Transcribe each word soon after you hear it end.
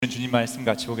주님 말씀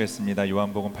같이 보겠습니다.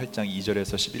 요한복음 8장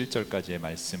 2절에서 11절까지의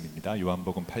말씀입니다.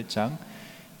 요한복음 8장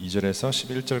 2절에서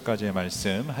 11절까지의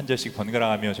말씀 한 절씩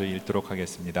번갈아가며 저희 읽도록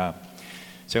하겠습니다.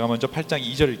 제가 먼저 8장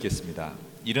 2절 읽겠습니다.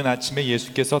 이른 아침에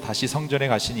예수께서 다시 성전에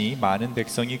가시니 많은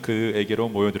백성이 그에게로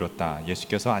모여들었다.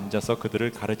 예수께서 앉아서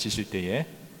그들을 가르치실 때에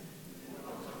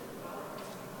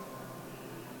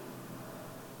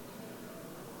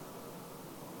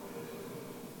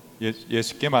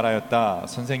예수께 말하였다.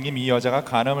 선생님, 이 여자가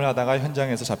간음을 하다가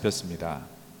현장에서 잡혔습니다.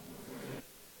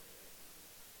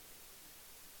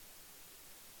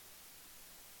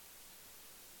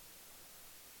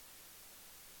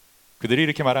 그들이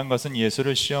이렇게 말한 것은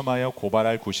예수를 시험하여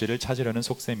고발할 구실을 찾으려는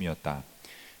속셈이었다.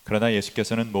 그러나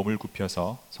예수께서는 몸을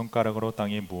굽혀서 손가락으로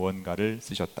땅에 무언가를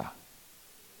쓰셨다.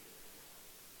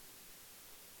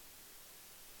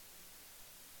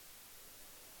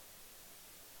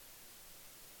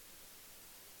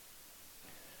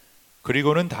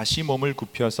 그리고는 다시 몸을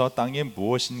굽혀서 땅에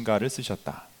무엇인가를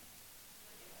쓰셨다.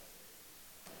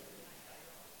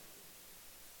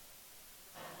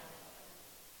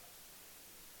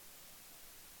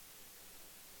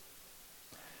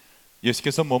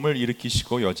 예수께서 몸을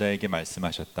일으키시고 여자에게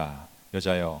말씀하셨다.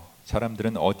 여자여,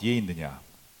 사람들은 어디에 있느냐?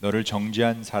 너를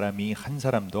정죄한 사람이 한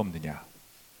사람도 없느냐?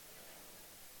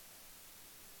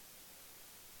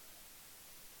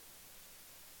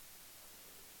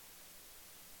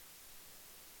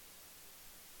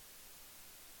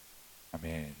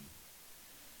 아멘.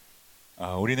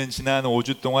 우리는 지난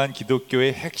 5주 동안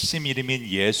기독교의 핵심 이름인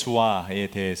예수와에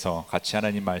대해서 같이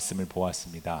하나님 말씀을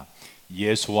보았습니다.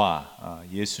 예수와,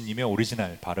 예수님의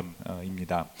오리지널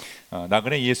발음입니다.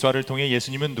 나그네 예수와를 통해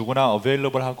예수님은 누구나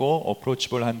available하고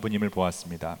approachable한 분임을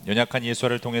보았습니다. 연약한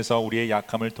예수와를 통해서 우리의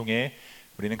약함을 통해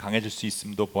우리는 강해질 수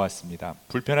있음도 보았습니다.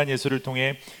 불편한 예수를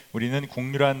통해 우리는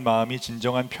국률한 마음이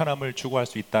진정한 편함을 추구할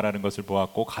수 있다는 것을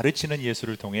보았고, 가르치는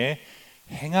예수를 통해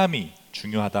행함이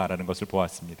중요하다라는 것을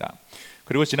보았습니다.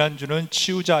 그리고 지난주는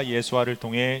치유자 예수와를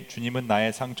통해 주님은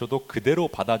나의 상처도 그대로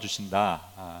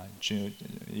받아주신다,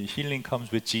 Healing comes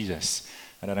with Jesus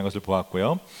라는 것을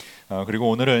보았고요. 그리고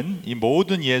오늘은 이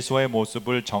모든 예수와의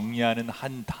모습을 정리하는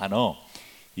한 단어,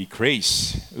 이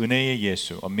grace, 은혜의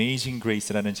예수, Amazing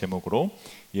Grace라는 제목으로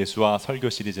예수와 설교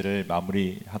시리즈를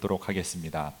마무리하도록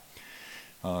하겠습니다.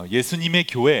 예수님의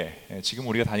교회, 지금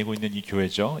우리가 다니고 있는 이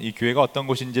교회죠. 이 교회가 어떤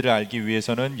곳인지를 알기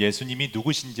위해서는 예수님이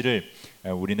누구신지를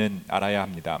우리는 알아야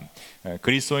합니다.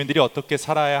 그리스도인들이 어떻게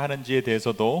살아야 하는지에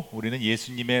대해서도 우리는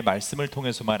예수님의 말씀을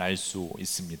통해서만 알 수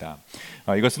있습니다.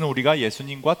 이것은 우리가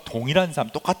예수님과 동일한 삶,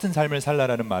 똑같은 삶을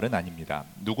살라라는 말은 아닙니다.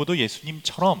 누구도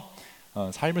예수님처럼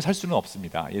삶을 살 수는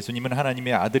없습니다. 예수님은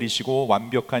하나님의 아들이시고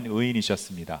완벽한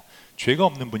의인이셨습니다. 죄가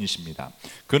없는 분이십니다.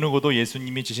 그 누구도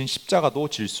예수님이 지신 십자가도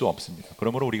질 수 없습니다.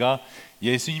 그러므로 우리가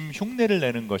예수님 흉내를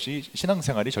내는 것이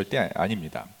신앙생활이 절대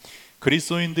아닙니다.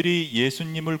 그리스도인들이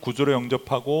예수님을 구주로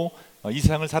영접하고 이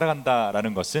세상을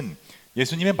살아간다라는 것은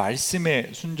예수님의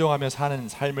말씀에 순종하며 사는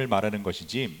삶을 말하는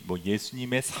것이지,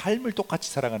 예수님의 삶을 똑같이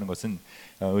살아가는 것은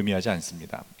의미하지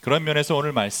않습니다. 그런 면에서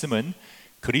오늘 말씀은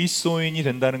그리스도인이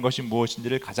된다는 것이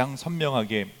무엇인지를 가장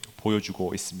선명하게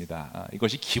보여주고 있습니다.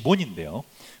 이것이 기본인데요,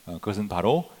 그것은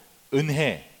바로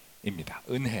은혜입니다.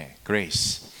 은혜,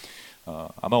 grace.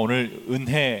 아마 오늘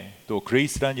은혜, 또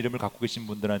grace라는 이름을 갖고 계신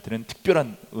분들한테는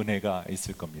특별한 은혜가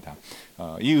있을 겁니다.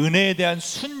 이 은혜에 대한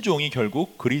순종이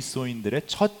결국 그리스도인들의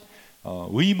첫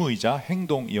의무이자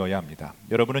행동이어야 합니다.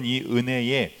 여러분은 이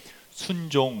은혜에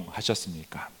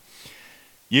순종하셨습니까?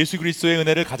 예수 그리스도의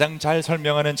은혜를 가장 잘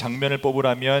설명하는 장면을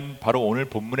뽑으라면 바로 오늘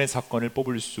본문의 사건을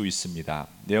뽑을 수 있습니다.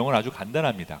 내용은 아주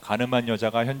간단합니다. 간음한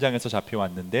여자가 현장에서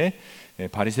잡혀왔는데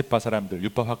바리새파 사람들,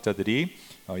 율법학자들이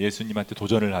예수님한테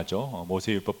도전을 하죠.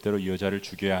 모세 율법대로 이 여자를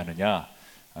죽여야 하느냐,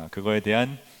 그거에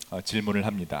대한 질문을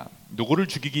합니다. 누구를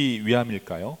죽이기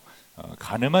위함일까요?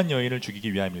 간음한 여인을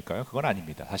죽이기 위함일까요? 그건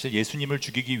아닙니다. 사실 예수님을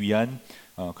죽이기 위한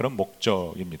그런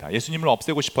목적입니다. 예수님을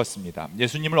없애고 싶었습니다.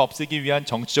 예수님을 없애기 위한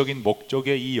정치적인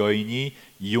목적에 이 여인이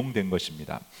이용된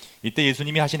것입니다. 이때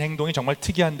예수님이 하신 행동이 정말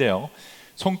특이한데요,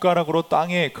 손가락으로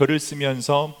땅에 글을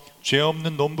쓰면서 죄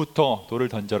없는 놈부터 돌을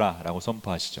던져라 라고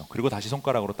선포하시죠. 그리고 다시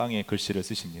손가락으로 땅에 글씨를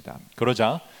쓰십니다.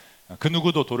 그러자 그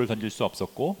누구도 돌을 던질 수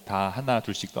없었고 다 하나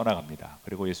둘씩 떠나갑니다.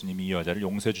 그리고 예수님이 이 여자를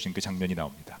용서해 주신 그 장면이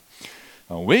나옵니다.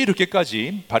 왜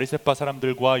이렇게까지 바리새파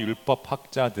사람들과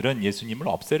율법학자들은 예수님을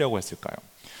없애려고 했을까요?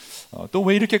 또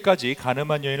왜 이렇게까지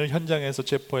간음한 여인을 현장에서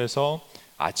체포해서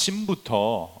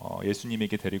아침부터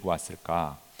예수님에게 데리고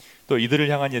왔을까? 또 이들을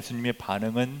향한 예수님의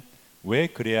반응은 왜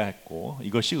그래야 했고,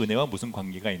 이것이 은혜와 무슨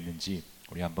관계가 있는지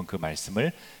우리 한번 그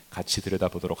말씀을 같이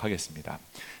들여다보도록 하겠습니다.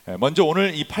 먼저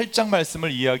오늘 이 8장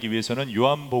말씀을 이해하기 위해서는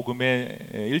요한복음의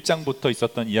 1장부터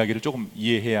있었던 이야기를 조금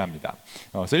이해해야 합니다.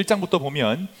 그래서 1장부터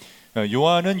보면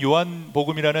요한은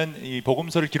요한복음이라는 이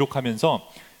복음서를 기록하면서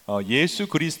예수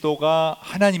그리스도가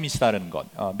하나님이시다는 것,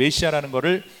 메시아라는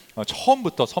것을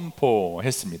처음부터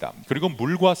선포했습니다. 그리고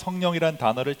물과 성령이란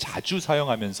단어를 자주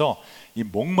사용하면서 이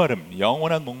목마름,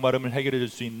 영원한 목마름을 해결해 줄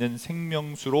수 있는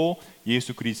생명수로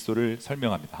예수 그리스도를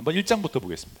설명합니다. 한번 1장부터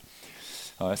보겠습니다.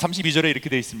 32절에 이렇게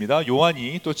되어 있습니다.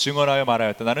 요한이 또 증언하여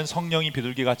말하였다. 나는 성령이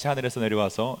비둘기같이 하늘에서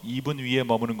내려와서 이분 위에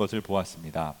머무는 것을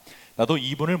보았습니다. 나도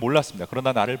이분을 몰랐습니다.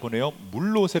 그러나 나를 보내어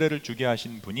물로 세례를 주게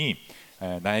하신 분이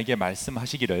나에게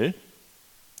말씀하시기를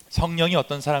성령이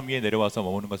어떤 사람 위에 내려와서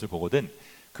머무는 것을 보거든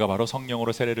그가 바로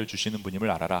성령으로 세례를 주시는 분임을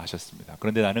알아라 하셨습니다.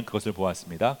 그런데 나는 그것을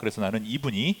보았습니다. 그래서 나는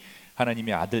이분이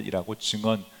하나님의 아들이라고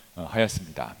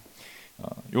증언하였습니다.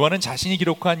 요한은 자신이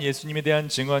기록한 예수님에 대한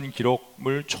증언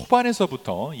기록물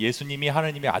초반에서부터 예수님이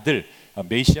하나님의 아들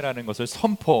메시아라는 것을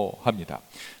선포합니다.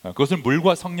 그것을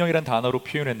물과 성령이라는 단어로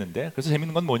표현했는데, 그래서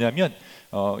재밌는 건 뭐냐면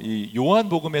이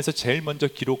요한복음에서 제일 먼저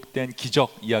기록된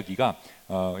기적 이야기가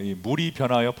이 물이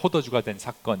변하여 포도주가 된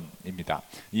사건입니다.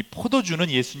 이 포도주는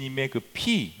예수님의 그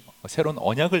피, 새로운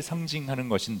언약을 상징하는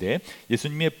것인데,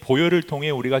 예수님의 보혈을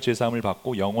통해 우리가 죄사함을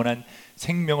받고 영원한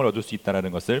생명을 얻을 수 있다는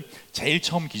것을 제일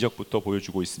처음 기적부터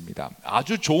보여주고 있습니다.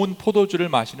 아주 좋은 포도주를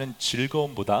마시는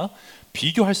즐거움보다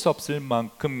비교할 수 없을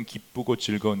만큼 기쁘고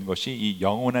즐거운 것이 이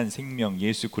영원한 생명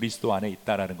예수 그리스도 안에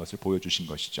있다는 것을 보여주신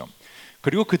것이죠.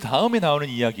 그리고 그 다음에 나오는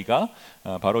이야기가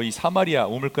바로 이 사마리아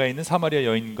우물가에 있는 사마리아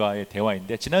여인과의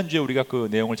대화인데, 지난주에 우리가 그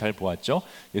내용을 잘 보았죠.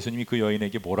 예수님이 그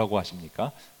여인에게 뭐라고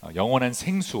하십니까? 영원한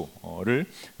생수를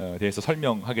대해서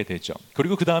설명하게 되죠.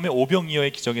 그리고 그 다음에 오병이어의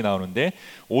기적이 나오는데,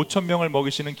 5천 명을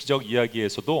먹이시는 기적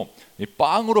이야기에서도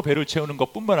빵으로 배를 채우는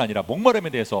것뿐만 아니라 목마름에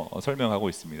대해서 설명하고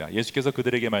있습니다. 예수께서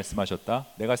그들에게 말씀하셨다.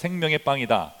 내가 생명의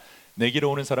빵이다.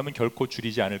 내게로 오는 사람은 결코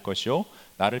줄이지 않을 것이요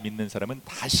나를 믿는 사람은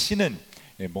다시는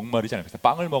목마르지 않을 것이다.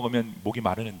 빵을 먹으면 목이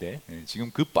마르는데 지금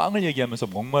그 빵을 얘기하면서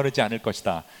목마르지 않을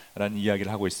것이다 라는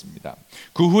이야기를 하고 있습니다.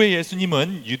 그 후에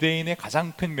예수님은 유대인의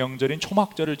가장 큰 명절인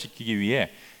초막절을 지키기 위해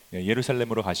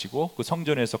예루살렘으로 가시고 그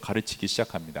성전에서 가르치기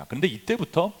시작합니다. 그런데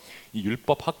이때부터 이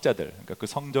율법 학자들, 그러니까 그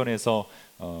성전에서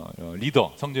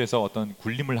리더, 성전에서 어떤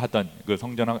군림을 하던 그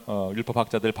성전 율법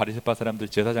학자들, 바리새파 사람들,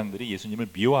 제사장들이 예수님을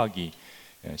미워하기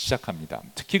시작합니다.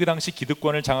 특히 그 당시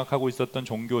기득권을 장악하고 있었던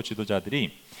종교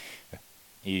지도자들이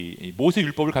이 모세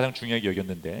율법을 가장 중요하게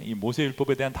여겼는데, 이 모세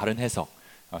율법에 대한 다른 해석,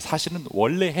 사실은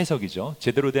원래 해석이죠.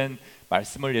 제대로 된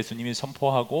말씀을 예수님이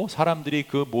선포하고 사람들이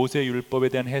그 모세 율법에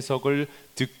대한 해석을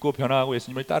듣고 변화하고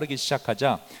예수님을 따르기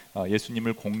시작하자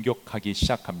예수님을 공격하기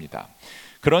시작합니다.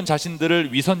 그런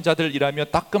자신들을 위선자들이라며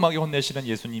따끔하게 혼내시는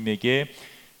예수님에게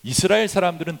이스라엘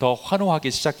사람들은 더 환호하기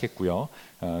시작했고요.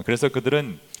 그래서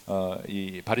그들은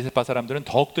이 바리새파 사람들은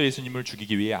더욱더 예수님을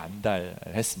죽이기 위해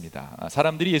안달했습니다.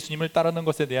 사람들이 예수님을 따르는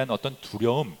것에 대한 어떤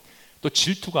두려움, 또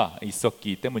질투가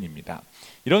있었기 때문입니다.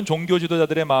 이런 종교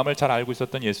지도자들의 마음을 잘 알고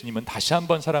있었던 예수님은 다시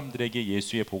한번 사람들에게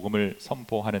예수의 복음을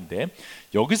선포하는데,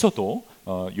 여기서도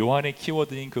요한의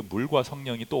키워드인 그 물과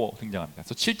성령이 또 등장합니다.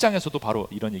 그래서 7장에서도 바로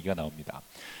이런 얘기가 나옵니다.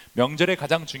 명절의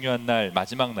가장 중요한 날,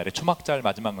 마지막 날에 초막절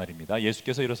마지막 날입니다.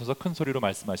 예수께서 일어서서 큰 소리로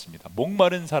말씀하십니다.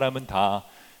 목마른 사람은 다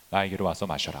나에게로 와서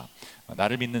마셔라.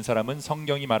 나를 믿는 사람은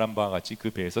성경이 말한 바와 같이 그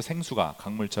배에서 생수가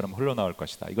강물처럼 흘러나올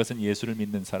것이다. 이것은 예수를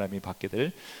믿는 사람이 받게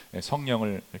될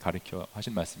성령을 가리켜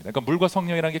하신 말씀입니다. 그러니까 물과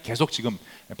성령이라는 게 계속 지금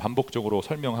반복적으로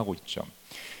설명하고 있죠.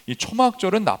 이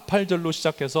초막절은 나팔절로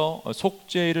시작해서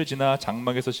속죄일을 지나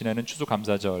장막에서 지내는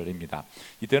추수감사절입니다.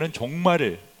 이때는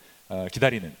종말을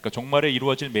기다리는, 그러니까 종말에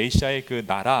이루어질 메시아의 그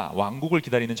나라 왕국을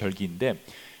기다리는 절기인데,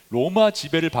 로마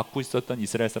지배를 받고 있었던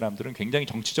이스라엘 사람들은 굉장히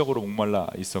정치적으로 목말라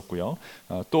있었고요.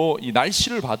 또 이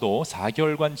날씨를 봐도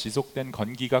 4개월간 지속된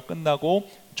건기가 끝나고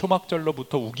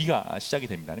초막절로부터 우기가 시작이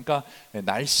됩니다. 그러니까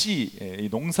날씨,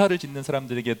 농사를 짓는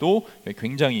사람들에게도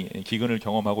굉장히 기근을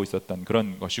경험하고 있었던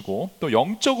그런 것이고, 또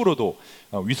영적으로도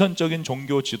위선적인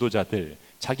종교 지도자들,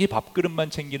 자기 밥그릇만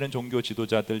챙기는 종교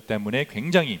지도자들 때문에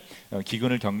굉장히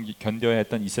기근을 견뎌야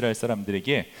했던 이스라엘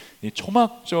사람들에게 이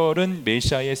초막절은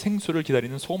메시아의 생수를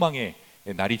기다리는 소망의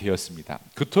날이 되었습니다.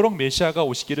 그토록 메시아가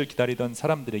오시기를 기다리던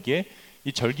사람들에게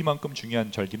이 절기만큼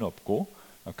중요한 절기는 없고,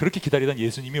 그렇게 기다리던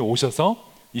예수님이 오셔서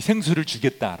이 생수를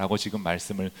주겠다라고 지금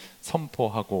말씀을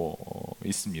선포하고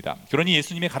있습니다. 그러니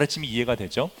예수님의 가르침이 이해가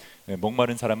되죠.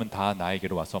 목마른 사람은 다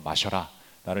나에게로 와서 마셔라.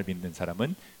 나를 믿는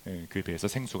사람은 그 배에서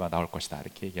생수가 나올 것이다.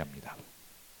 이렇게 얘기합니다.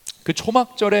 그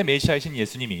초막절의 메시아이신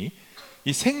예수님이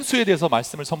이 생수에 대해서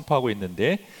말씀을 선포하고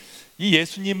있는데, 이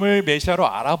예수님을 메시아로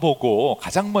알아보고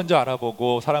가장 먼저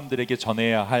알아보고 사람들에게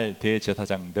전해야 할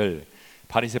대제사장들,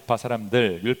 바리새파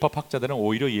사람들, 율법학자들은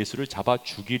오히려 예수를 잡아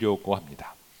죽이려고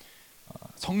합니다.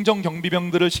 성정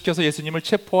경비병들을 시켜서 예수님을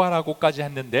체포하라고까지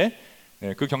했는데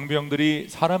그 경비병들이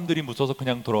사람들이 무서워서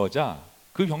그냥 돌아오자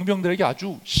그 경비병들에게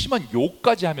아주 심한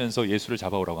욕까지 하면서 예수를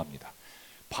잡아오라고 합니다.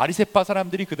 바리새파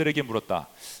사람들이 그들에게 물었다.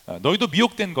 너희도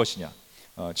미혹된 것이냐?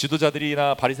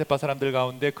 지도자들이나 바리새파 사람들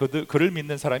가운데 그를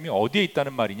믿는 사람이 어디에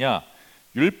있다는 말이냐?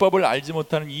 율법을 알지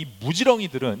못하는 이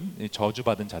무지렁이들은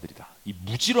저주받은 자들이다. 이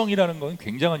무지렁이라는 건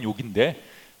굉장한 욕인데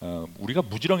우리가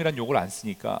무지렁이라는 욕을 안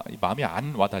쓰니까 마음이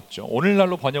안 와닿죠.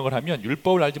 오늘날로 번역을 하면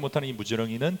율법을 알지 못하는 이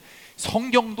무지렁이는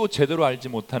성경도 제대로 알지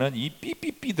못하는 이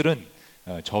삐삐삐들은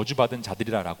저주받은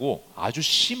자들이라고 아주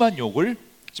심한 욕을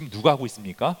지금 누가 하고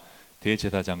있습니까?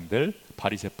 대제사장들,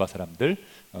 바리새파 사람들,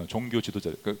 종교 지도자,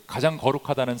 가장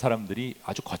거룩하다는 사람들이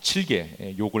아주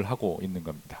거칠게 욕을 하고 있는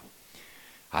겁니다.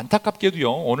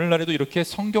 안타깝게도요, 오늘날에도 이렇게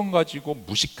성경 가지고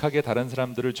무식하게 다른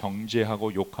사람들을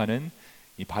정죄하고 욕하는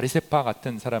이 바리새파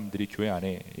같은 사람들이 교회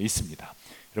안에 있습니다.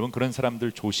 여러분, 그런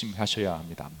사람들 조심하셔야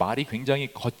합니다. 말이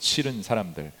굉장히 거칠은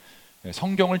사람들,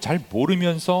 성경을 잘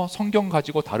모르면서 성경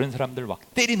가지고 다른 사람들 막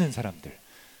때리는 사람들,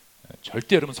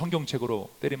 절대 여러분 성경책으로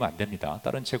때리면 안 됩니다.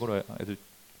 다른 책으로 애들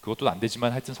그것도 안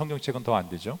되지만 하여튼 성경책은 더 안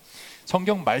되죠.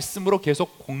 성경 말씀으로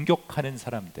계속 공격하는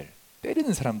사람들,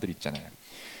 때리는 사람들 있잖아요.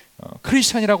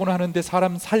 크리스찬이라고는 하는데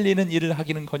사람 살리는 일을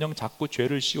하기는커녕 자꾸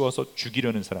죄를 씌워서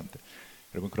죽이려는 사람들,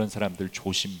 여러분 그런 사람들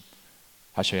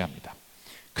조심하셔야 합니다.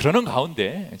 그러는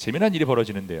가운데 재미난 일이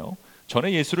벌어지는데요.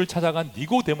 전에 예수를 찾아간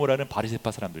니고데모라는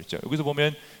바리새파 사람들 있죠. 여기서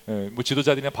보면 뭐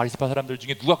지도자들이나 바리새파 사람들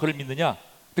중에 누가 그를 믿느냐?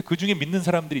 근데 그 중에 믿는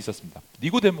사람들이 있었습니다.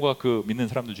 니고데모가 그 믿는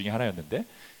사람들 중에 하나였는데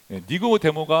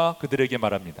니고데모가 그들에게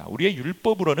말합니다. 우리의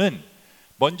율법으로는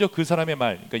먼저 그 사람의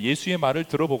말, 그러니까 예수의 말을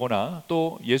들어보거나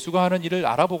또 예수가 하는 일을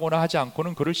알아보거나 하지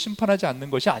않고는 그를 심판하지 않는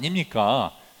것이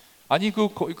아닙니까? 아니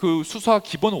그 수사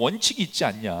기본 원칙이 있지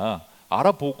않냐?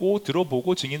 알아보고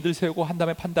들어보고 증인들 세우고 한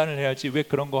다음에 판단을 해야지 왜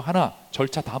그런 거 하나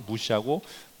절차 다 무시하고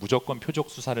무조건 표적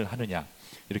수사를 하느냐?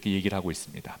 이렇게 얘기를 하고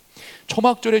있습니다.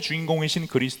 초막절의 주인공이신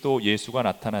그리스도 예수가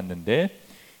나타났는데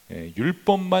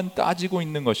율법만 따지고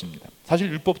있는 것입니다. 사실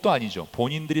율법도 아니죠.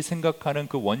 본인들이 생각하는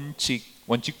그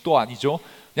원칙도 아니죠.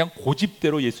 그냥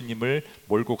고집대로 예수님을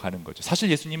몰고 가는 거죠.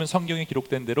 사실 예수님은 성경에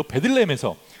기록된 대로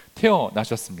베들레헴에서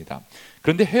태어나셨습니다.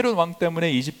 그런데 헤롯 왕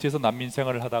때문에 이집트에서 난민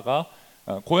생활을 하다가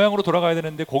고향으로 돌아가야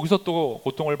되는데 거기서 또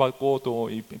고통을 받고 또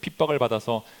핍박을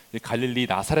받아서 갈릴리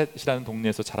나사렛이라는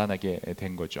동네에서 자라나게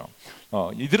된 거죠.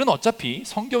 이들은 어차피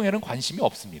성경에는 관심이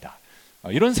없습니다.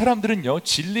 이런 사람들은요,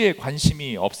 진리에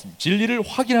관심이 없습니다. 진리를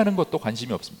확인하는 것도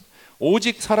관심이 없습니다.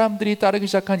 오직 사람들이 따르기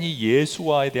시작한 이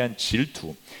예수와에 대한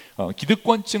질투,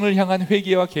 기득권층을 향한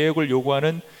회개와 개혁을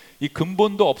요구하는 이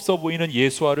근본도 없어 보이는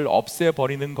예수화를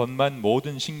없애버리는 것만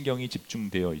모든 신경이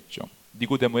집중되어 있죠.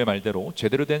 니고데모의 말대로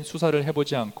제대로 된 수사를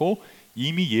해보지 않고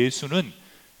이미 예수는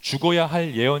죽어야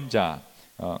할 예언자,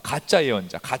 가짜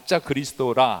예언자, 가짜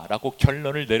그리스도라라고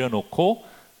결론을 내려놓고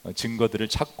증거들을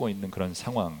찾고 있는 그런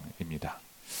상황입니다.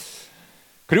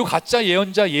 그리고 가짜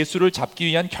예언자 예수를 잡기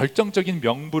위한 결정적인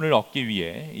명분을 얻기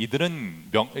위해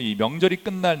이들은 명절이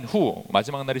끝난 후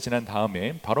마지막 날이 지난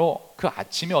다음에 바로 그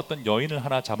아침에 어떤 여인을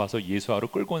하나 잡아서 예수하러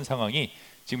끌고 온 상황이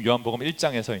지금 요한복음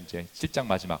 1장에서 이제 7장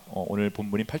마지막 오늘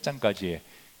본문인 8장까지의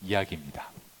이야기입니다.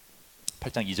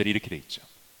 8장 2절이 이렇게 돼 있죠.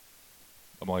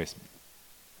 넘어가겠습니다.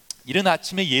 이른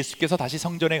아침에 예수께서 다시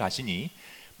성전에 가시니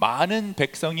많은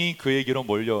백성이 그에게로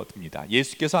몰려듭니다.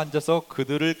 예수께서 앉아서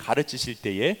그들을 가르치실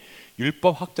때에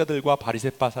율법 학자들과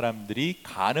바리새파 사람들이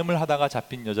간음을 하다가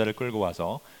잡힌 여자를 끌고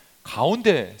와서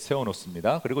가운데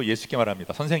세워놓습니다. 그리고 예수께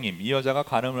말합니다. 선생님, 이 여자가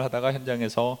간음을 하다가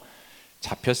현장에서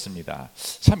잡혔습니다.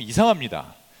 참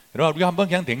이상합니다. 여러분, 우리가 한번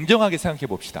그냥 냉정하게 생각해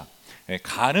봅시다.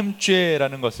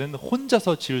 간음죄라는 것은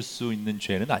혼자서 지을 수 있는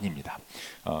죄는 아닙니다.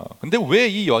 근데 왜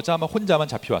이 여자만 혼자만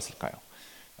잡혀왔을까요?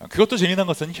 그것도 재미난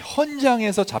것은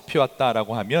현장에서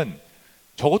잡혀왔다라고 하면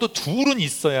적어도 둘은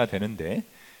있어야 되는데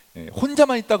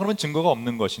혼자만 있다 그러면 증거가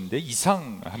없는 것인데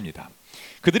이상합니다.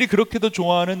 그들이 그렇게도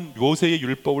좋아하는 모세의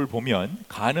율법을 보면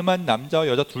간음한 남자와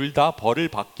여자 둘 다 벌을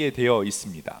받게 되어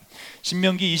있습니다.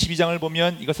 신명기 22장을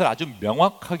보면 이것을 아주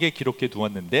명확하게 기록해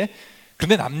두었는데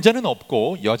그런데 남자는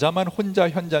없고 여자만 혼자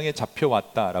현장에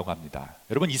잡혀왔다라고 합니다.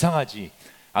 여러분 이상하지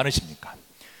않으십니까?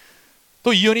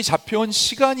 또 이 여인이 잡혀온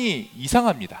시간이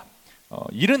이상합니다.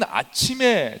 이른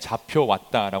아침에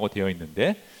잡혀왔다라고 되어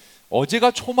있는데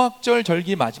어제가 초막절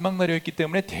절기 마지막 날이었기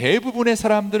때문에 대부분의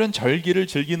사람들은 절기를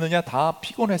즐기느냐 다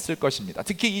피곤했을 것입니다.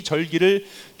 특히 이 절기를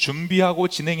준비하고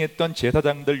진행했던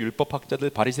제사장들,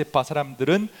 율법학자들, 바리새파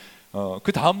사람들은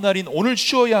그 다음 날인 오늘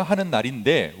쉬어야 하는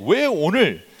날인데 왜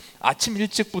오늘 아침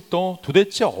일찍부터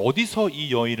도대체 어디서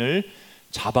이 여인을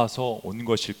잡아서 온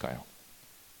것일까요?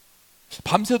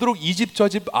 밤새도록 이 집 저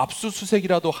집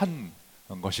압수수색이라도 한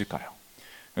것일까요?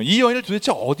 이 여인을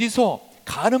도대체 어디서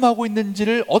간음하고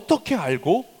있는지를 어떻게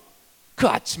알고 그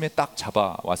아침에 딱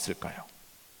잡아왔을까요?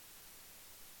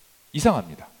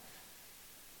 이상합니다.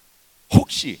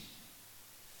 혹시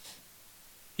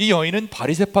이 여인은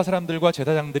바리새파 사람들과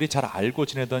제사장들이 잘 알고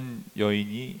지내던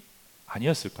여인이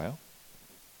아니었을까요?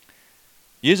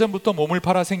 예전부터 몸을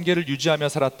팔아 생계를 유지하며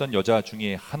살았던 여자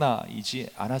중에 하나이지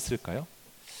않았을까요?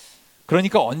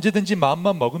 그러니까 언제든지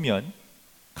마음만 먹으면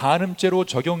간음죄로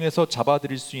적용해서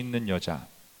잡아들일 수 있는 여자,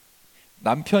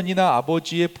 남편이나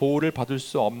아버지의 보호를 받을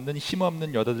수 없는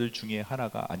힘없는 여자들 중에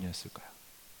하나가 아니었을까요?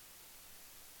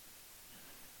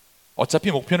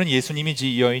 어차피 목표는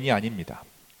예수님이지 이 여인이 아닙니다.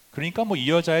 그러니까 이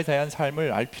여자에 대한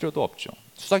삶을 알 필요도 없죠.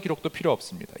 수사 기록도 필요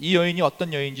없습니다. 이 여인이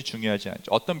어떤 여인인지 중요하지 않죠.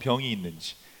 어떤 병이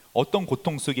있는지, 어떤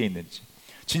고통 속에 있는지,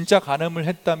 진짜 간음을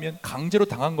했다면 강제로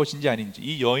당한 것인지 아닌지,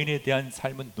 이 여인에 대한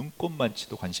삶은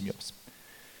눈꼽만치도 관심이 없습니다.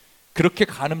 그렇게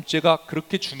간음죄가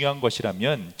그렇게 중요한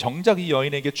것이라면 정작 이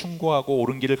여인에게 충고하고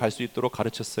옳은 길을 갈 수 있도록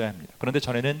가르쳤어야 합니다. 그런데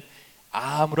전에는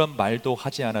아무런 말도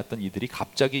하지 않았던 이들이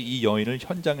갑자기 이 여인을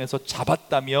현장에서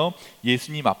잡았다며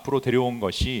예수님 앞으로 데려온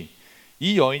것이,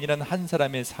 이 여인이라는 한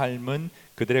사람의 삶은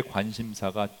그들의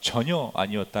관심사가 전혀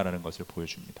아니었다는 것을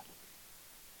보여줍니다.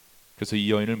 그래서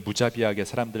이 여인을 무자비하게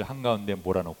사람들 한가운데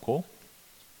몰아놓고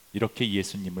이렇게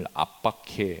예수님을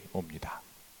압박해 옵니다.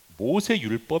 모세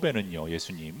율법에는요,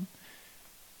 예수님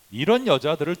이런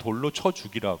여자들을 돌로 쳐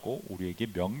죽이라고 우리에게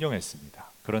명령했습니다.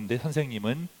 그런데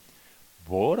선생님은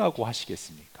뭐라고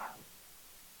하시겠습니까?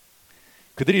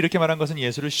 그들이 이렇게 말한 것은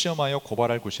예수를 시험하여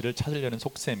고발할 구실을 찾으려는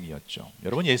속셈이었죠.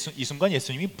 여러분, 이 순간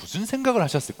예수님이 무슨 생각을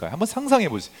하셨을까요? 한번 상상해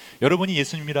보세요. 여러분이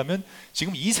예수님이라면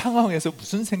지금 이 상황에서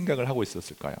무슨 생각을 하고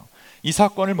있었을까요? 이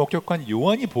사건을 목격한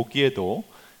요한이 보기에도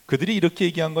그들이 이렇게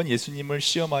얘기한 건 예수님을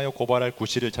시험하여 고발할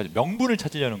구실을 명분을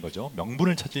찾으려는 거죠.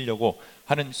 명분을 찾으려고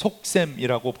하는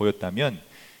속셈이라고 보였다면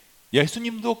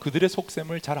예수님도 그들의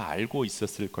속셈을 잘 알고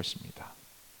있었을 것입니다.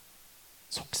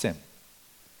 속셈.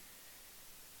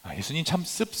 예수님 참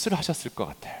씁쓸하셨을 것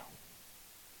같아요.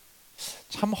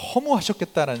 참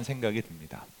허무하셨겠다라는 생각이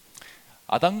듭니다.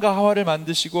 아담과 하와를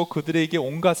만드시고 그들에게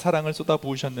온갖 사랑을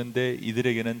쏟아부으셨는데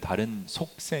이들에게는 다른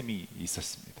속셈이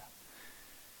있었습니다.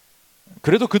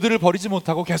 그래도 그들을 버리지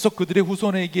못하고 계속 그들의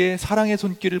후손에게 사랑의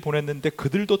손길을 보냈는데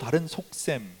그들도 다른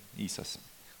속셈이 있었습니다.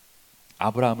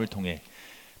 아브라함을 통해,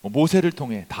 모세를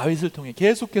통해, 다윗을 통해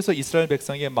계속해서 이스라엘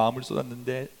백성에게 마음을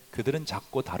쏟았는데 그들은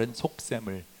자꾸 다른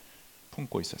속셈을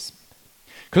품고 있었습니다.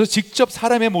 그래서 직접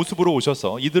사람의 모습으로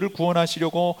오셔서 이들을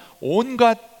구원하시려고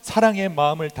온갖 사랑의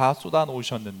마음을 다 쏟아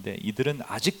놓으셨는데 이들은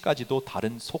아직까지도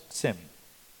다른 속셈이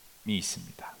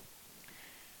있습니다.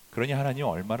 그러니 하나님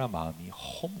얼마나 마음이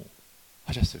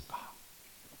허무하셨을까?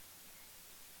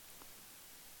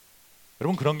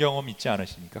 여러분, 그런 경험 있지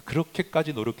않으십니까?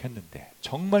 그렇게까지 노력했는데,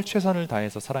 정말 최선을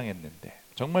다해서 사랑했는데,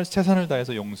 정말 최선을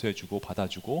다해서 용서해주고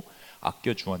받아주고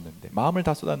아껴주었는데, 마음을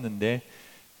다 쏟았는데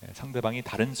상대방이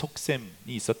다른 속셈이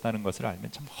있었다는 것을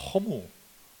알면 참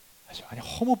허무하죠. 아니,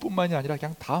 허무뿐만이 아니라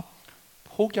그냥 다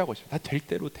포기하고 싶어, 다 될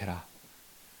대로 되라,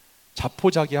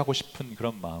 자포자기하고 싶은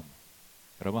그런 마음,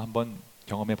 여러분 한번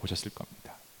경험해 보셨을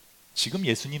겁니다. 지금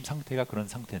예수님 상태가 그런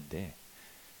상태인데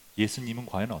예수님은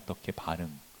과연 어떻게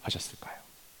반응하셨을까요?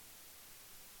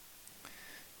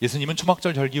 예수님은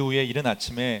초막절 절기 후에 이른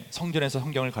아침에 성전에서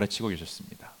성경을 가르치고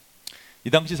계셨습니다. 이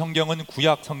당시 성경은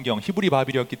구약 성경, 히브리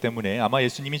바빌이었기 때문에 아마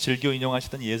예수님이 즐겨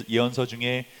인용하시던 예언서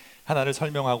중에 하나를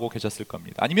설명하고 계셨을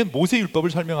겁니다. 아니면 모세 율법을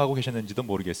설명하고 계셨는지도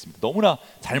모르겠습니다. 너무나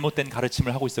잘못된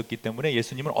가르침을 하고 있었기 때문에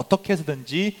예수님은 어떻게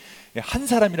해서든지 한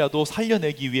사람이라도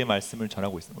살려내기 위해 말씀을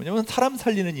전하고 있습니다. 왜냐하면 사람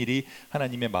살리는 일이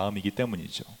하나님의 마음이기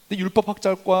때문이죠. 근데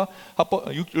율법학자들과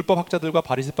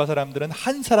바리새파 사람들은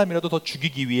한 사람이라도 더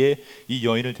죽이기 위해 이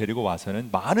여인을 데리고 와서는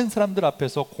많은 사람들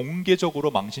앞에서 공개적으로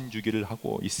망신주기를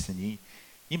하고 있으니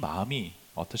이 마음이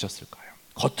어떠셨을까요?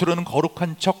 겉으로는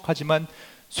거룩한 척하지만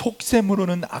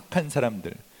속셈으로는 악한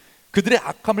사람들, 그들의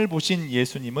악함을 보신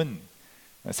예수님은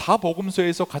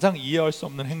사복음서에서 가장 이해할 수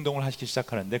없는 행동을 하시기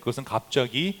시작하는데, 그것은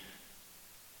갑자기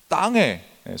땅에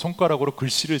손가락으로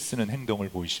글씨를 쓰는 행동을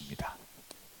보이십니다.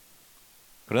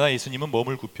 그러나 예수님은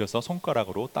몸을 굽혀서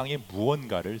손가락으로 땅에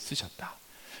무언가를 쓰셨다.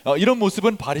 이런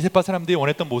모습은 바리새파 사람들이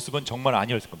원했던 모습은 정말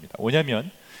아니었을 겁니다.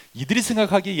 왜냐하면 이들이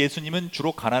생각하기에 예수님은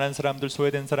주로 가난한 사람들,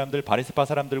 소외된 사람들, 바리새파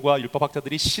사람들과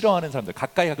율법학자들이 싫어하는 사람들,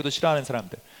 가까이 가기도 싫어하는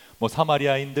사람들, 뭐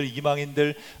사마리아인들,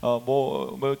 이방인들,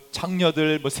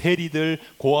 창녀들, 세리들,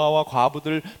 고아와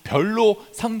과부들, 별로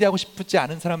상대하고 싶지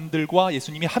않은 사람들과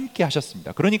예수님이 함께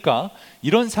하셨습니다. 그러니까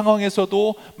이런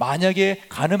상황에서도 만약에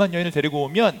가늠한 여인을 데리고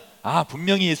오면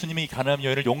분명히 예수님이 이 가늠한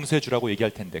여인을 용서해 주라고 얘기할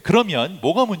텐데, 그러면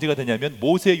뭐가 문제가 되냐면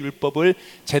모세 율법을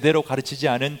제대로 가르치지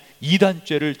않은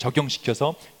이단죄를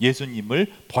적용시켜서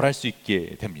예수님을 벌할 수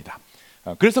있게 됩니다.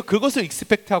 그래서 그것을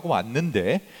익스펙트하고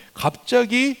왔는데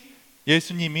갑자기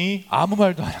예수님이 아무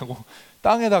말도 안 하고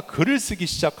땅에다 글을 쓰기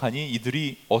시작하니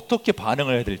이들이 어떻게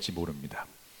반응을 해야 될지 모릅니다.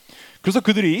 그래서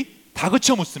그들이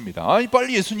다그쳐 묻습니다.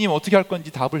 빨리 예수님 어떻게 할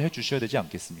건지 답을 해 주셔야 되지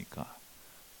않겠습니까?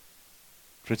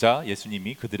 그러자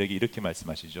예수님이 그들에게 이렇게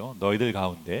말씀하시죠. 너희들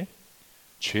가운데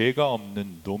죄가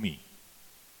없는 놈이,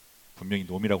 분명히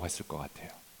놈이라고 했을 것 같아요.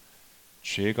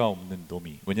 죄가 없는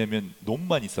놈이, 왜냐하면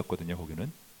놈만 있었거든요.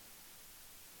 거기는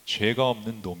죄가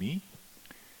없는 놈이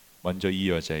먼저 이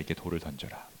여자에게 돌을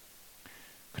던져라.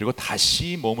 그리고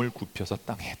다시 몸을 굽혀서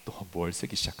땅에 또 뭘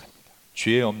쓰기 시작합니다.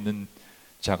 죄 없는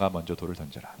자가 먼저 돌을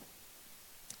던져라.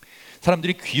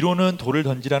 사람들이 귀로는 돌을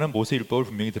던지라는 모세 율법을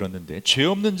분명히 들었는데 죄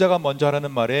없는 자가 먼저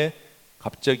하라는 말에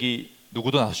갑자기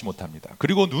누구도 나서지 못합니다.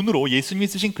 그리고 눈으로 예수님이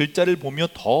쓰신 글자를 보며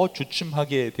더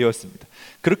주춤하게 되었습니다.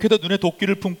 그렇게도 눈에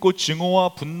도끼를 품고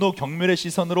증오와 분노, 경멸의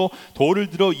시선으로 돌을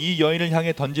들어 이 여인을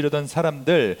향해 던지려던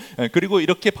사람들, 그리고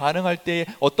이렇게 반응할 때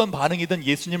어떤 반응이든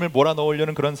예수님을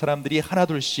몰아넣으려는 그런 사람들이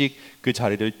하나둘씩 그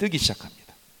자리를 뜨기 시작합니다.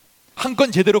 한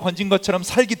건 제대로 건진 것처럼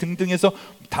살기 등등해서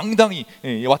당당히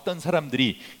왔던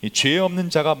사람들이 죄 없는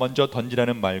자가 먼저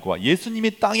던지라는 말과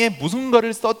예수님이 땅에 무슨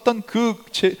글을 썼던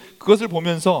그것을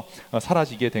보면서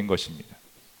사라지게 된 것입니다.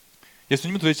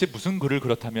 예수님은 도대체 무슨 글을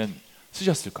그렇다면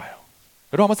쓰셨을까요?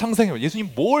 여러분 한번 상상해봐요.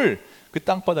 예수님 뭘 그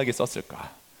땅바닥에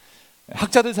썼을까?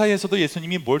 학자들 사이에서도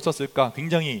예수님이 뭘 썼을까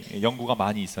굉장히 연구가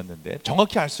많이 있었는데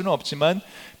정확히 알 수는 없지만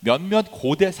몇몇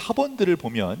고대 사본들을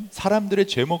보면 사람들의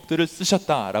죄목들을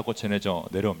쓰셨다라고 전해져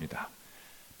내려옵니다.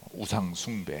 우상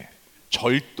숭배,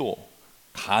 절도,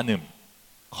 간음,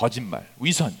 거짓말,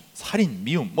 위선, 살인,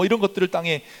 미움 이런 것들을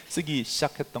땅에 쓰기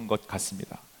시작했던 것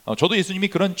같습니다. 저도 예수님이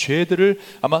그런 죄들을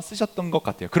아마 쓰셨던 것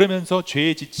같아요. 그러면서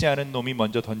죄에 짓지 않은 놈이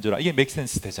먼저 던져라, 이게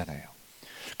맥센스 되잖아요.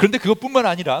 그런데 그것뿐만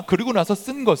아니라 그리고 나서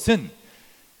쓴 것은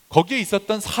거기에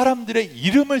있었던 사람들의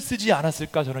이름을 쓰지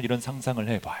않았을까, 저는 이런 상상을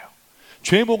해봐요.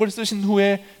 죄목을 쓰신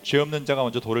후에 죄 없는 자가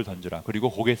먼저 돌을 던져라.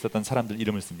 그리고 거기에 있었던 사람들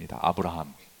이름을 씁니다.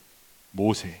 아브라함,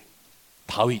 모세,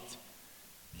 다윗,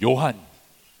 요한,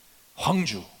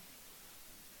 황주,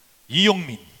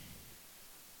 이용민,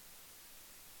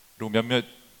 그리고 몇몇들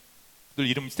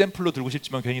이름 샘플로 들고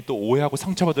싶지만 괜히 또 오해하고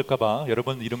상처받을까 봐 여러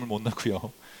번 이름을 못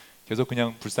넣고요. 계속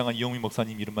그냥 불쌍한 이용민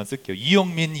목사님 이름만 쓸게요.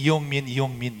 이용민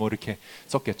이렇게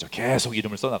썼겠죠. 계속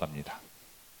이름을 써나갑니다.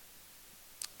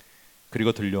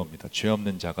 그리고 들려옵니다. 죄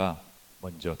없는 자가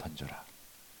먼저 던져라.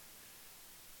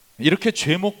 이렇게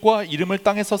죄목과 이름을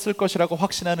땅에 썼을 것이라고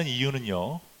확신하는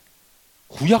이유는요,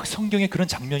 구약 성경에 그런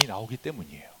장면이 나오기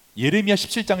때문이에요. 예레미야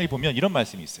 17장을 보면 이런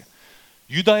말씀이 있어요.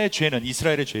 유다의 죄는,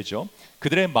 이스라엘의 죄죠,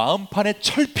 그들의 마음판에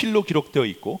철필로 기록되어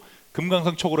있고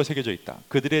금강석 촉으로 새겨져 있다.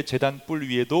 그들의 제단 뿔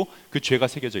위에도 그 죄가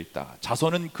새겨져 있다.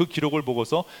 자손은 그 기록을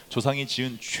보고서 조상이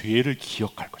지은 죄를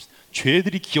기억할 것이다.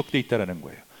 죄들이 기억되어 있다는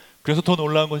거예요. 그래서 더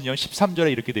놀라운 것은요, 13절에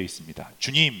이렇게 되어 있습니다.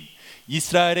 주님,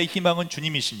 이스라엘의 희망은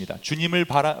주님이십니다. 주님을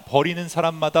버리는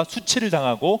사람마다 수치를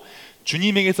당하고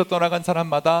주님에게서 떠나간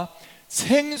사람마다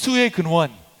생수의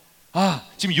근원,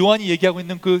 지금 요한이 얘기하고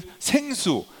있는 그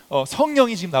생수,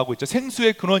 성령이 지금 나오고 있죠.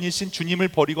 생수의 근원이신 주님을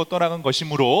버리고 떠나간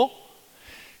것이므로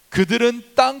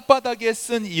그들은 땅바닥에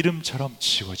쓴 이름처럼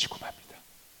지워지고 맙니다.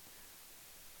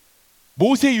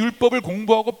 모세 율법을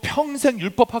공부하고 평생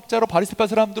율법학자로 바리새파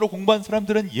사람들로 공부한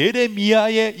사람들은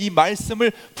예레미야의 이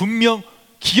말씀을 분명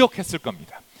기억했을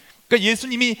겁니다. 그러니까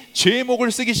예수님이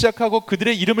죄목을 쓰기 시작하고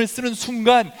그들의 이름을 쓰는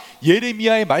순간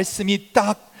예레미야의 말씀이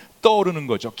딱 떠오르는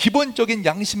거죠. 기본적인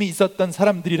양심이 있었던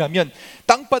사람들이라면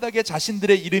땅바닥에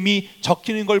자신들의 이름이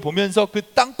적히는 걸 보면서 그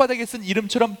땅바닥에 쓴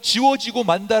이름처럼 지워지고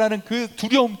만다라는 그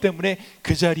두려움 때문에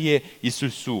그 자리에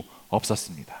있을 수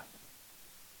없었습니다.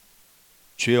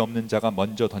 죄 없는 자가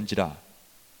먼저 던지라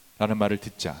라는 말을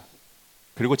듣자,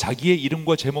 그리고 자기의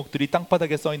이름과 제목들이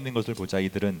땅바닥에 써 있는 것을 보자,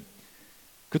 이들은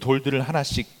그 돌들을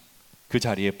하나씩 그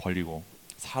자리에 버리고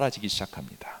사라지기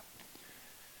시작합니다.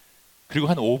 그리고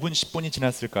한 5분 10분이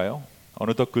지났을까요?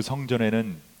 어느덧 그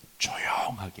성전에는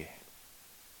조용하게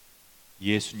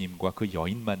예수님과 그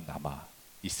여인만 남아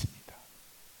있습니다.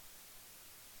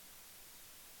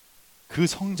 그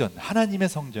성전, 하나님의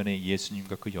성전에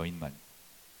예수님과 그 여인만,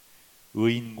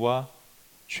 의인과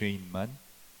죄인만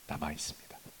남아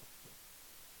있습니다.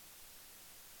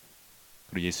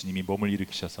 그리고 예수님이 몸을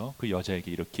일으키셔서 그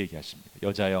여자에게 이렇게 얘기하십니다.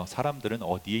 여자여, 사람들은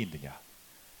어디에 있느냐?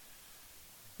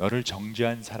 너를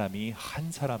정죄한 사람이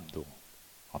한 사람도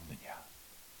없느냐?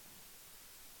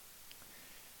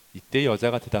 이때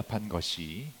여자가 대답한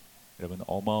것이 여러분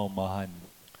어마어마한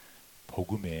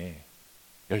복음의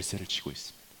열쇠를 쥐고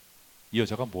있습니다. 이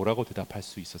여자가 뭐라고 대답할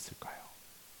수 있었을까요?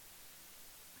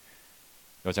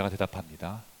 여자가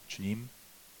대답합니다. 주님,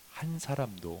 한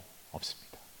사람도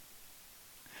없습니다.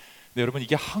 근데 여러분,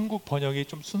 이게 한국 번역이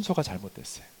좀 순서가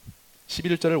잘못됐어요.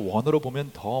 11절을 원어로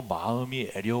보면 더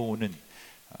마음이 애려오는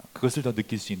그것을 더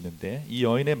느낄 수 있는데, 이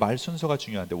여인의 말 순서가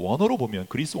중요한데, 원어로 보면,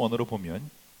 그리스 원어로 보면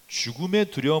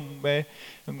죽음의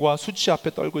두려움과 수치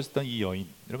앞에 떨고 있었던 이 여인,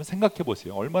 여러분 생각해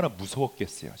보세요. 얼마나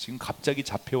무서웠겠어요. 지금 갑자기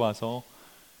잡혀와서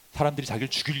사람들이 자기를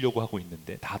죽이려고 하고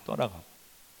있는데 다 떠나가고,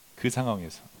 그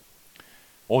상황에서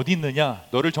어디 있느냐,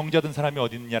 너를 정죄하던 사람이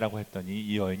어디 있느냐라고 했더니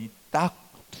이 여인이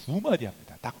딱 두 마디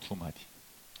합니다. 딱 두 마디.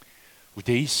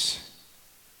 우데이스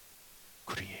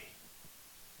그리에이.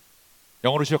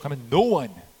 영어로 시작하면 No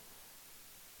one,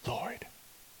 Lord.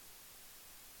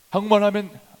 한국말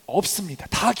하면 없습니다.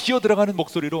 다 기어 들어가는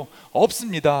목소리로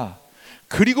없습니다.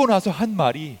 그리고 나서 한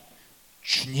말이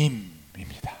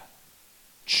주님입니다.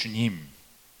 주님.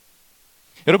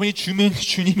 여러분, 이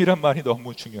주님이란 말이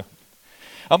너무 중요합니다.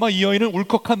 아마 이 여인은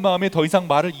울컥한 마음에 더 이상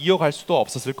말을 이어갈 수도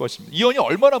없었을 것입니다. 이 여인이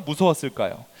얼마나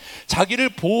무서웠을까요? 자기를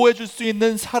보호해 줄 수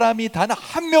있는 사람이 단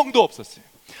한 명도 없었어요.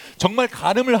 정말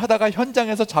간음을 하다가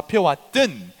현장에서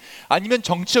잡혀왔든, 아니면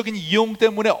정치적인 이용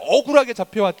때문에 억울하게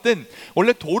잡혀왔든,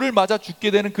 원래 돌을 맞아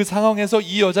죽게 되는 그 상황에서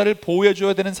이 여자를 보호해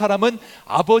줘야 되는 사람은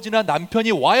아버지나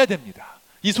남편이 와야 됩니다.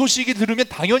 이 소식이 들으면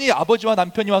당연히 아버지와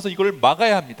남편이 와서 이걸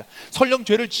막아야 합니다. 설령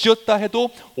죄를 지었다 해도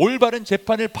올바른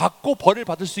재판을 받고 벌을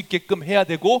받을 수 있게끔 해야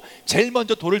되고, 제일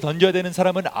먼저 돌을 던져야 되는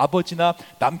사람은 아버지나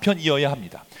남편이어야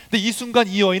합니다. 근데 이 순간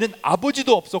이 여인은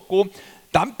아버지도 없었고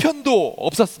남편도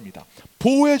없었습니다.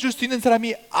 보호해 줄 수 있는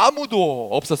사람이 아무도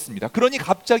없었습니다. 그러니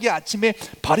갑자기 아침에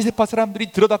바리새파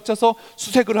사람들이 들어닥쳐서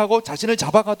수색을 하고 자신을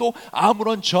잡아가도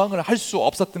아무런 저항을 할 수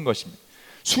없었던 것입니다.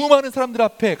 수많은 사람들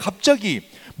앞에 갑자기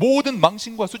모든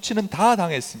망신과 수치는 다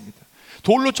당했습니다.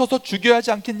 돌로 쳐서 죽여야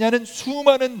하지 않겠냐는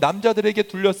수많은 남자들에게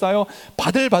둘러싸여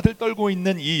바들바들 떨고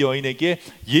있는 이 여인에게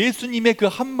예수님의 그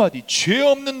한마디, 죄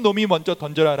없는 놈이 먼저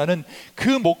던져라라는 그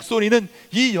목소리는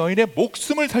이 여인의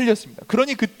목숨을 살렸습니다.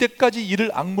 그러니 그때까지 이를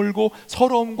악물고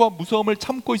서러움과 무서움을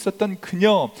참고 있었던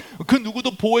그녀, 그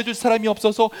누구도 보호해줄 사람이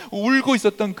없어서 울고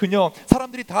있었던 그녀,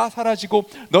 사람들이 다 사라지고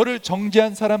너를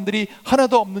정죄한 사람들이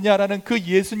하나도 없느냐라는 그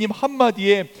예수님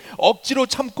한마디에 억지로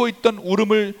참고 있던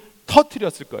울음을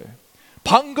터뜨렸을 거예요.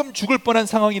 방금 죽을 뻔한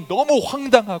상황이 너무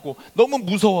황당하고 너무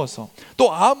무서워서,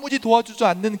 또 아무리 도와주지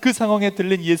않는 그 상황에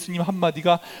들린 예수님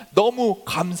한마디가 너무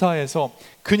감사해서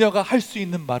그녀가 할 수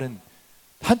있는 말은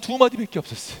한 두 마디밖에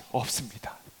없었어요.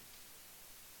 없습니다.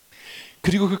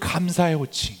 그리고 그 감사의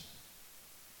호칭,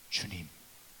 주님.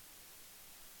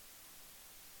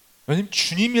 왜냐하면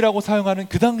주님이라고 사용하는,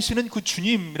 그 당시는 그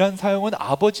주님이라는 사용은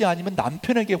아버지 아니면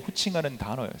남편에게 호칭하는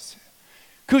단어였어요.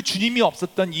 그 주님이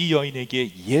없었던 이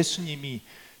여인에게 예수님이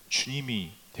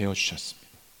주님이 되어주셨습니다.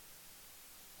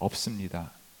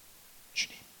 없습니다,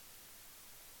 주님.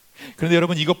 그런데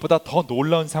여러분, 이것보다 더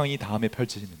놀라운 상황이 다음에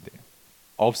펼쳐지는데요.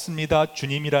 없습니다,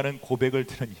 주님이라는 고백을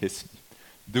들은 예수님,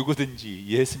 누구든지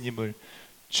예수님을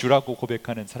주라고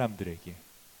고백하는 사람들에게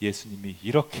예수님이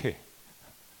이렇게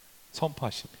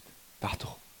선포하십니다.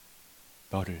 나도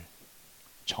너를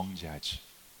정죄하지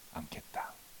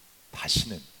않겠다.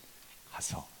 다시는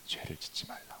가서 죄를 짓지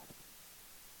말라고.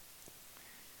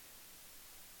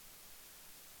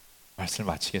 말씀을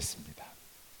마치겠습니다.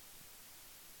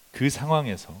 그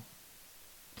상황에서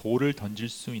돌을 던질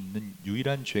수 있는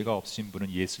유일한 죄가 없으신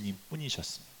분은 예수님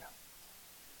뿐이셨습니다.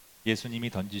 예수님이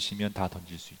던지시면 다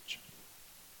던질 수 있죠.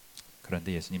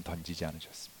 그런데 예수님 던지지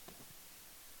않으셨습니다.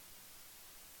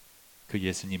 그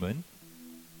예수님은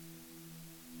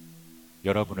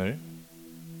여러분을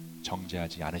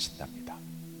정죄하지 않으신답니다.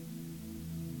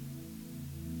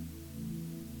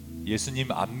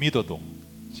 예수님 안 믿어도,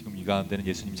 지금 이 가운데는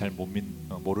예수님 잘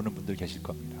모르는 분들 계실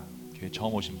겁니다. 교회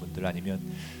처음 오신 분들, 아니면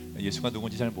예수가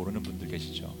누군지 잘 모르는 분들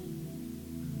계시죠.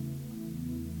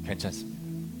 괜찮습니다.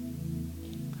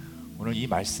 오늘 이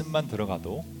말씀만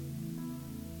들어가도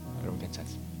여러분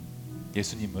괜찮습니다.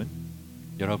 예수님은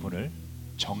여러분을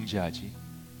정죄하지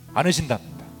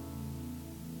않으신답니다.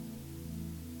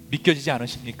 믿겨지지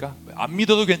않으십니까? 안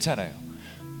믿어도 괜찮아요.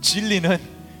 진리는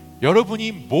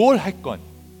여러분이 뭘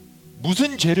했건,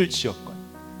 무슨 죄를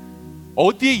지었건,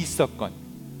 어디에 있었건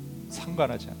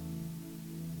상관하지 않아요.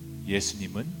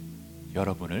 예수님은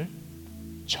여러분을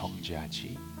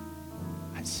정죄하지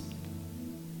않습니다.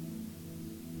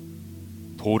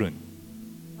 돌은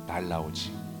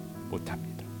날라오지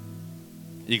못합니다.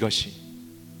 이것이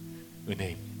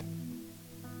은혜입니다.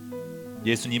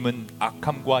 예수님은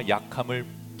악함과 약함을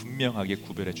분명하게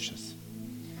구별해 주셨어요.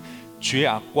 죄의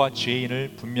악과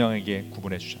죄인을 분명하게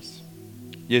구분해 주셨어요.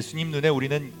 예수님 눈에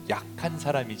우리는 약한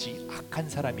사람이지 악한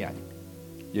사람이 아닙니다.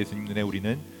 예수님 눈에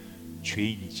우리는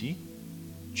죄인이지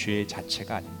죄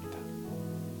자체가 아닙니다.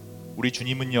 우리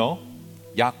주님은요,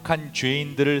 약한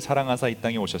죄인들을 사랑하사 이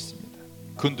땅에 오셨습니다.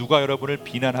 그 누가 여러분을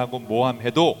비난하고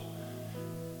모함해도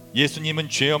예수님은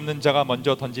죄 없는 자가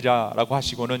먼저 던지라라고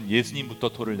하시고는 예수님부터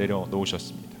돌을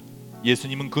내려놓으셨습니다.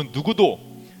 예수님은 그 누구도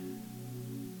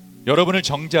여러분을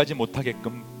정죄하지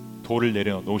못하게끔 돌을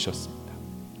내려놓으셨습니다.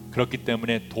 그렇기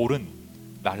때문에 돌은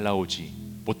날라오지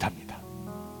못합니다.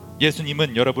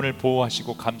 예수님은 여러분을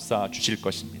보호하시고 감싸 주실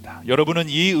것입니다. 여러분은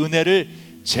이 은혜를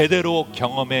제대로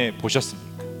경험해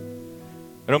보셨습니까?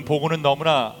 여러분, 복음은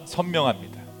너무나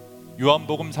선명합니다.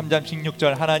 요한복음 3장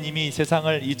 16절, 하나님이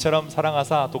세상을 이처럼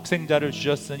사랑하사 독생자를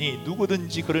주셨으니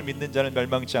누구든지 그를 믿는 자는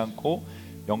멸망치 않고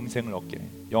영생을 얻게,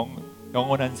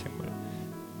 영원한 생물,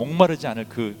 목마르지 않을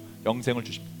그 영생을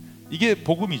주십니다. 이게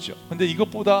복음이죠. 근데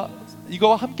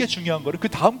이거와 함께 중요한 거는 그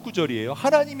다음 구절이에요.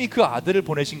 하나님이 그 아들을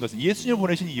보내신 것은, 예수님을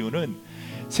보내신 이유는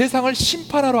세상을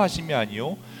심판하러 하심이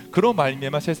아니요 그로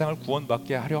말미암아 세상을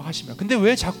구원받게 하려 하시며. 근데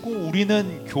왜 자꾸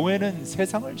우리는, 교회는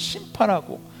세상을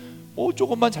심판하고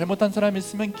조금만 잘못한 사람이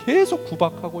있으면 계속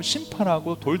구박하고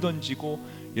심판하고 돌 던지고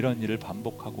이런 일을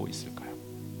반복하고 있을까요?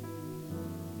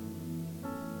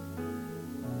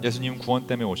 예수님 구원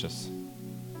때문에 오셨어요.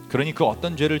 그러니 그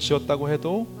어떤 죄를 지었다고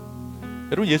해도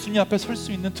여러분 예수님 앞에 설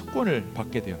수 있는 특권을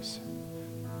받게 되었어요.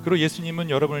 그리고 예수님은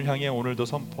여러분을 향해 오늘도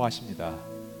선포하십니다.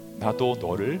 나도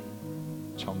너를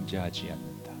정죄하지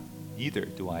않는다.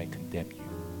 Neither do I condemn you.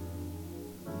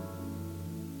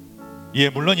 예,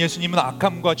 물론 예수님은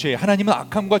악함과 죄, 하나님은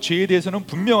악함과 죄에 대해서는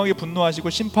분명하게 분노하시고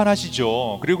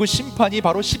심판하시죠. 그리고 심판이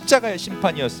바로 십자가의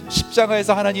심판이었어요.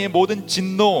 십자가에서 하나님의 모든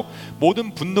진노,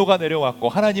 모든 분노가 내려왔고,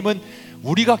 하나님은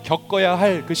우리가 겪어야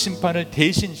할 그 심판을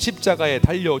대신 십자가에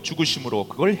달려 죽으심으로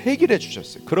그걸 해결해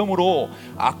주셨어요. 그러므로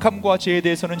악함과 죄에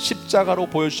대해서는 십자가로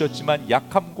보여주셨지만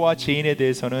약함과 죄인에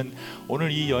대해서는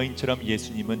오늘 이 여인처럼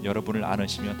예수님은 여러분을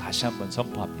안으시며 다시 한번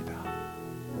선포합니다.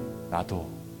 나도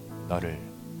너를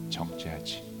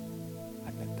정죄하지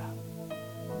않는다.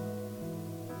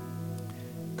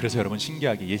 그래서 여러분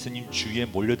신기하게 예수님 주위에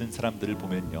몰려든 사람들을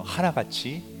보면요,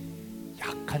 하나같이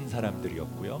약한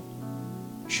사람들이었고요,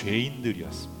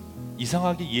 죄인들이었습니다.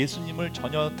 이상하게 예수님을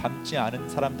전혀 닮지 않은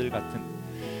사람들 같은,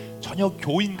 전혀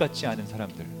교인 같지 않은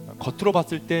사람들, 겉으로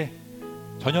봤을 때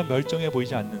전혀 멀쩡해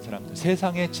보이지 않는 사람들,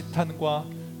 세상의 지탄과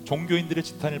종교인들의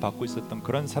지탄을 받고 있었던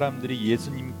그런 사람들이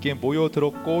예수님께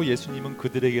모여들었고, 예수님은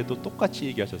그들에게도 똑같이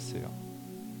얘기하셨어요.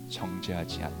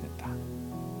 정죄하지 않는다.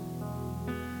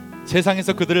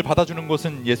 세상에서 그들을 받아주는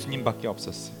곳은 예수님밖에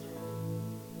없었어요.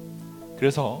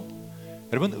 그래서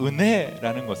여러분,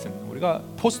 은혜라는 것은 우리가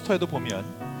포스터에도 보면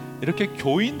이렇게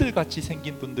교인들 같이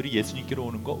생긴 분들이 예수님께로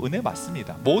오는 거 은혜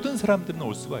맞습니다. 모든 사람들은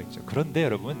올 수가 있죠. 그런데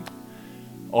여러분,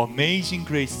 Amazing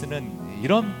Grace는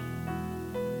이런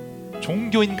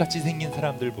종교인 같이 생긴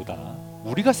사람들보다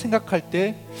우리가 생각할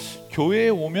때 교회에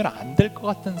오면 안 될 것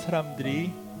같은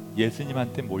사람들이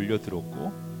예수님한테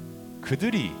몰려들었고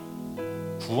그들이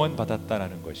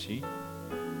구원받았다라는 것이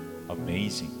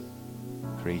Amazing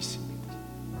Grace입니다.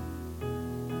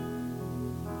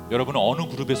 여러분은 어느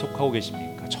그룹에 속하고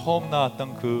계십니까? 처음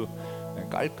나왔던 그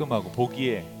깔끔하고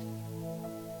보기에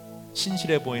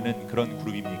신실해 보이는 그런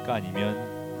그룹입니까?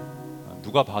 아니면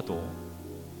누가 봐도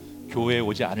교회에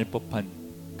오지 않을 법한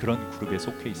그런 그룹에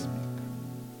속해 있습니까?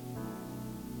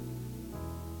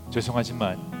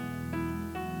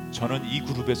 죄송하지만 저는 이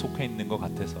그룹에 속해 있는 것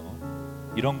같아서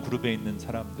이런 그룹에 있는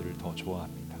사람들을 더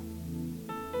좋아합니다.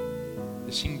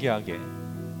 신기하게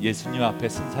예수님 앞에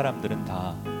쓴 사람들은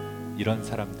다 이런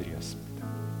사람들이었습니다.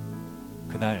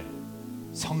 그날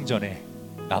성전에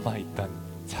남아있던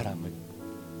사람은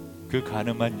그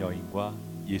가늠한 여인과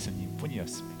예수님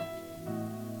뿐이었습니다.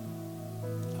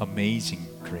 Amazing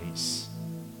grace.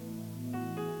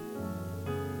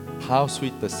 How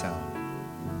sweet the sound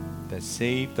that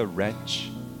saved a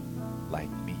wretch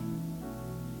like me.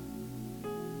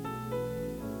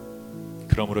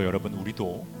 그러므로 여러분,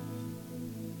 우리도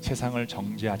세상을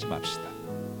정죄하지 맙시다.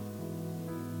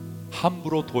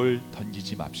 함부로 돌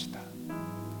던지지 맙시다.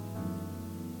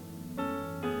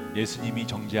 예수님이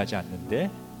정죄하지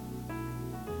않는데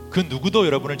그 누구도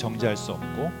여러분을 정죄할 수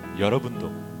없고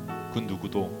여러분도 그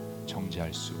누구도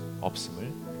정죄할 수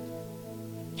없음을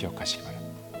기억하시기 바랍니다.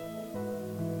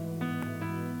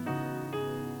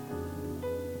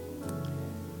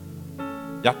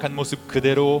 약한 모습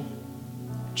그대로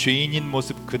죄인인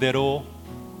모습 그대로,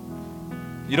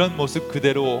 이런 모습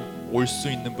그대로 올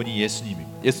수 있는 분이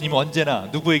예수님입니다. 예수님은 언제나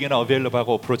누구에게나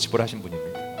어베일러블하고 어프로치블 하신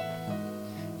분입니다.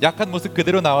 약한 모습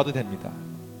그대로 나와도 됩니다.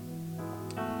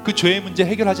 그 죄의 문제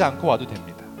해결하지 않고 와도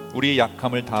됩니다. 우리의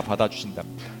약함을 다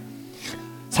받아주신답니다.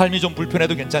 삶이 좀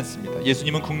불편해도 괜찮습니다.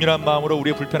 예수님은 긍휼한 마음으로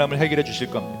우리의 불편함을 해결해 주실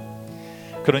겁니다.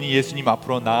 그러니 예수님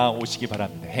앞으로 나아오시기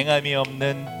바랍니다. 행함이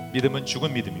없는 믿음은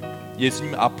죽은 믿음입니다.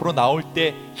 예수님 앞으로 나올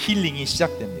때 힐링이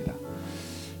시작됩니다.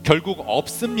 결국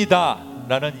없습니다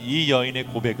라는 이 여인의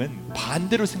고백은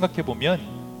반대로 생각해 보면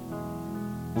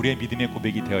우리의 믿음의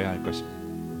고백이 되어야 할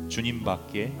것입니다.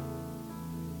 주님밖에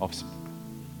없습니다.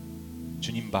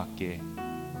 주님밖에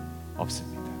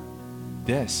없습니다.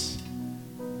 This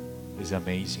is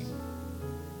amazing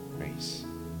grace.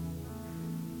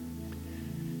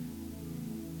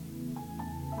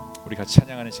 우리 같이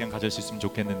찬양하는 시간 가질 수 있으면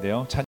좋겠는데요.